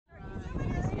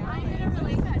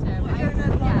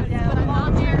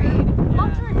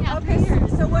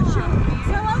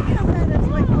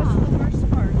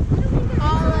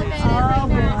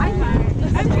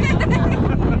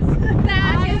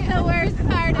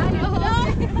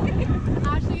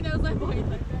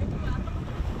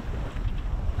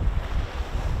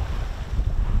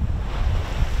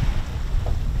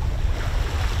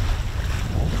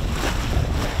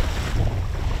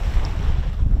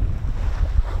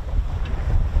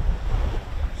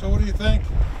think?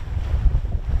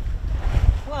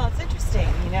 Well, it's interesting,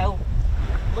 you know,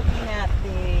 looking at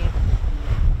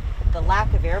the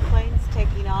lack of airplanes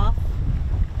taking off.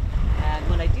 And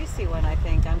when I do see one, I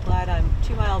think I'm glad I'm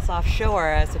 2 miles offshore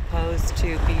as opposed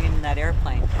to being in that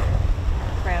airplane,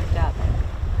 cramped up.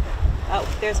 Oh,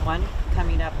 there's one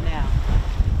coming up now.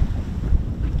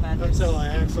 But That's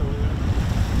LAX over there.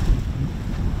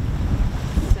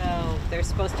 so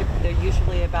they're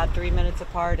usually about 3 minutes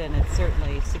apart, and it's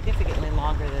certainly significantly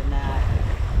longer than that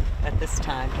at this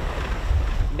time.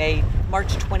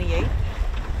 March 28th.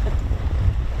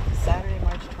 Saturday,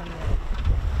 March 28th.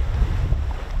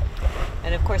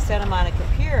 And of course, Santa Monica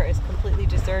Pier is completely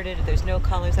deserted. There's no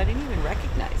colors. I didn't even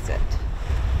recognize it.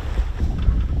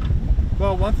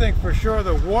 Well, one thing for sure,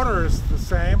 the water is the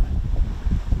same.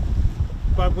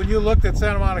 But when you looked at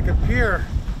Santa Monica Pier,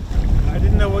 I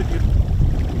didn't know what you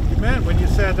meant when you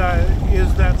said,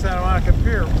 is that Santa Monica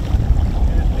Pier?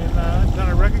 And then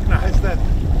I recognized that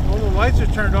all the lights are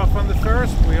turned off on the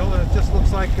Ferris wheel, and it just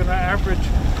looks like an average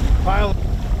pile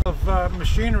of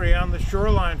machinery on the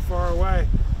shoreline far away.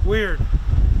 Weird.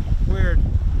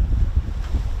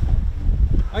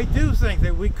 I do think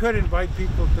that we could invite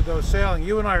people to go sailing.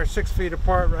 You and I are 6 feet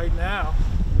apart right now,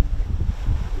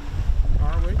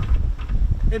 aren't we?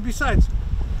 And besides,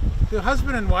 do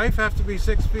husband and wife have to be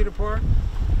 6 feet apart?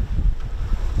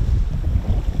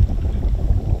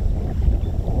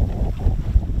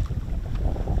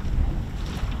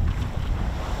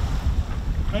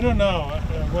 I don't know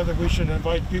whether we should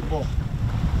invite people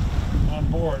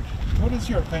on board. What is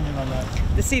your opinion on that?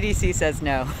 The CDC says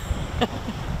no.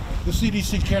 The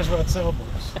CDC cares about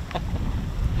sailboats.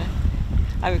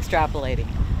 I'm extrapolating.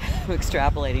 I'm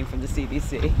extrapolating from the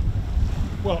CDC.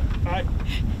 Well, I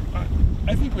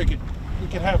think we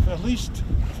could have at least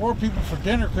 4 people for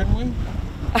dinner, couldn't we?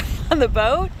 On the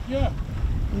boat? Yeah.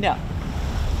 No.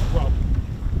 Well,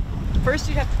 first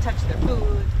you'd have to touch their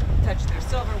food, touch their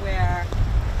silverware.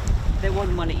 They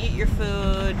wouldn't want to eat your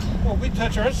food. Well, we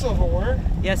touch our silverware.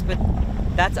 Yes, but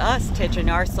that's us touching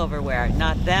our silverware,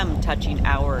 not them touching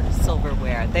our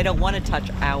silverware. They don't want to touch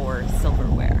our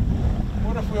silverware.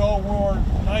 What if we all wore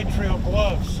nitrile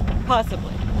gloves?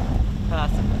 Possibly.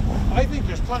 I think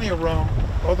there's plenty of room,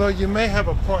 although you may have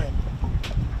a point.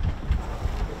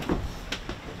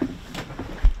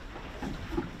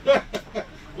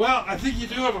 Well, I think you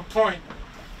do have a point.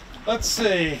 Let's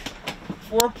see,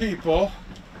 4 people.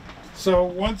 So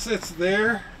once it's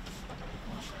there,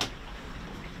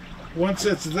 and on a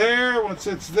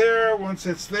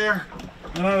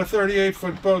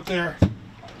 38-foot boat they're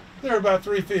about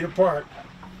 3 feet apart.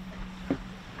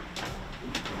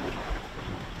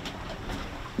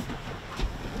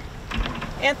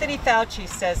 Anthony Fauci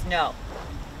says no.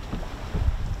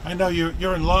 I know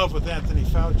you're in love with Anthony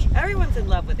Fauci. Everyone's in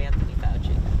love with Anthony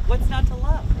Fauci. What's not to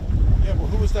love? Yeah, well,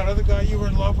 who was that other guy you were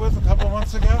in love with a couple of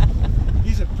months ago?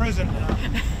 He's in prison now.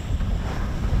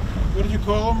 What did you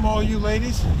call him, all you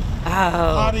ladies? Oh,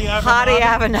 Hottie Avenatti.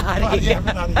 Hottie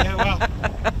Avenatti, yeah, well.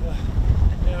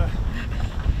 Yeah.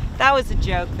 That was a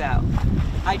joke, though.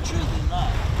 I truly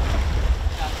love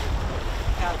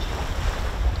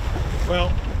Fauci.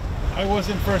 Well, I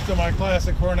wasn't first in my class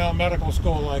at Cornell Medical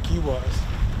School like he was.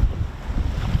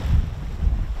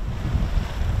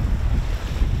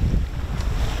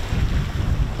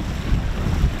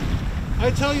 I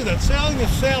tell you that sailing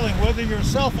is sailing, whether you're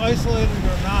self-isolated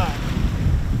or not.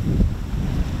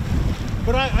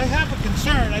 But I have a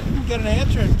concern. I didn't get an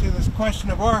answer to this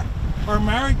question of are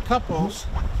married couples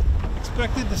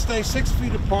expected to stay 6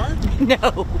 feet apart? No.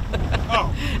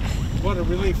 Oh, what a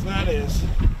relief that is.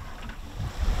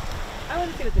 I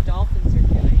want to see what the dolphins are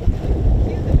doing.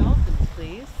 See the dolphins,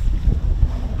 please.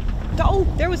 Oh,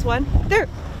 there was one. There.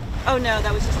 Oh no,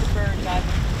 that was just a bird diving.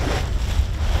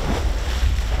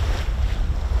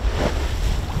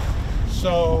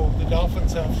 So the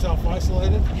dolphins have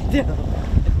self-isolated? No.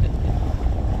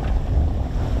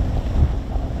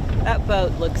 That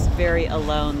boat looks very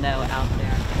alone, though, out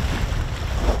there.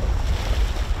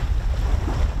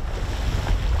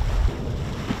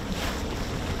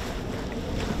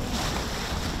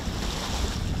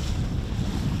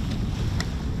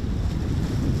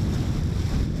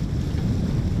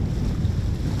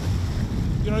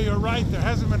 You know, you're right. There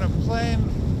hasn't been a plane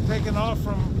taken off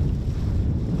from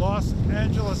Los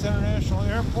Angeles International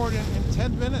Airport in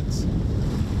 10 minutes.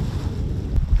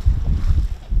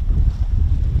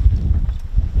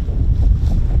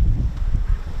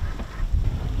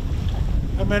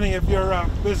 How many of your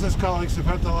business colleagues have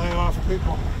had to lay off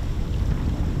people?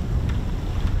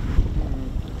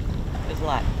 There's a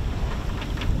lot.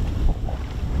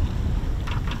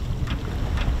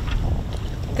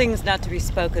 things not to be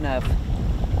spoken of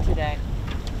today.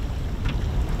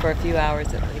 For a few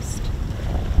hours at least.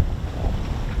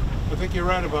 I think you're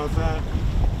right about that.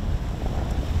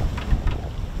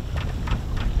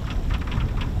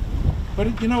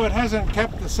 But you know, it hasn't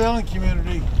kept the sailing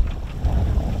community.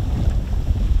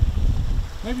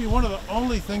 Maybe one of the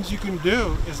only things you can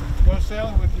do is go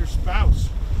sailing with your spouse.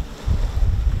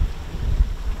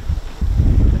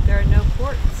 But there are no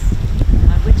ports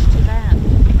on which to land.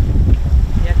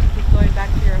 You have to keep going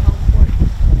back to your home port.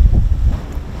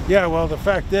 Yeah, well, the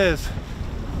fact is,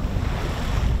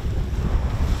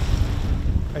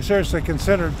 I seriously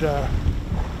considered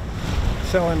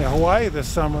sailing to Hawaii this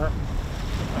summer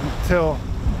until,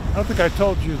 I don't think I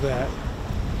told you that,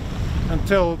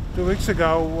 until 2 weeks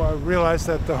ago I realized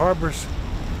that the harbors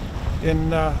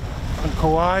on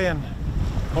Kauai and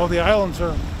all the islands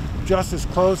are just as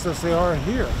closed as they are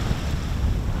here.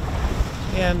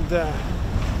 And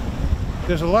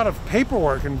there's a lot of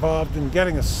paperwork involved in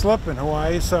getting a slip in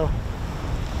Hawaii, so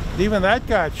even that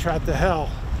got shot to hell.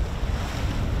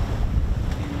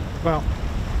 Well,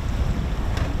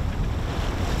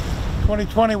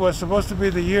 2020 was supposed to be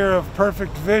the year of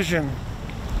perfect vision.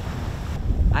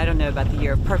 I don't know about the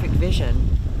year of perfect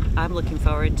vision. I'm looking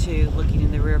forward to looking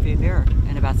in the rearview mirror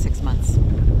in about 6 months.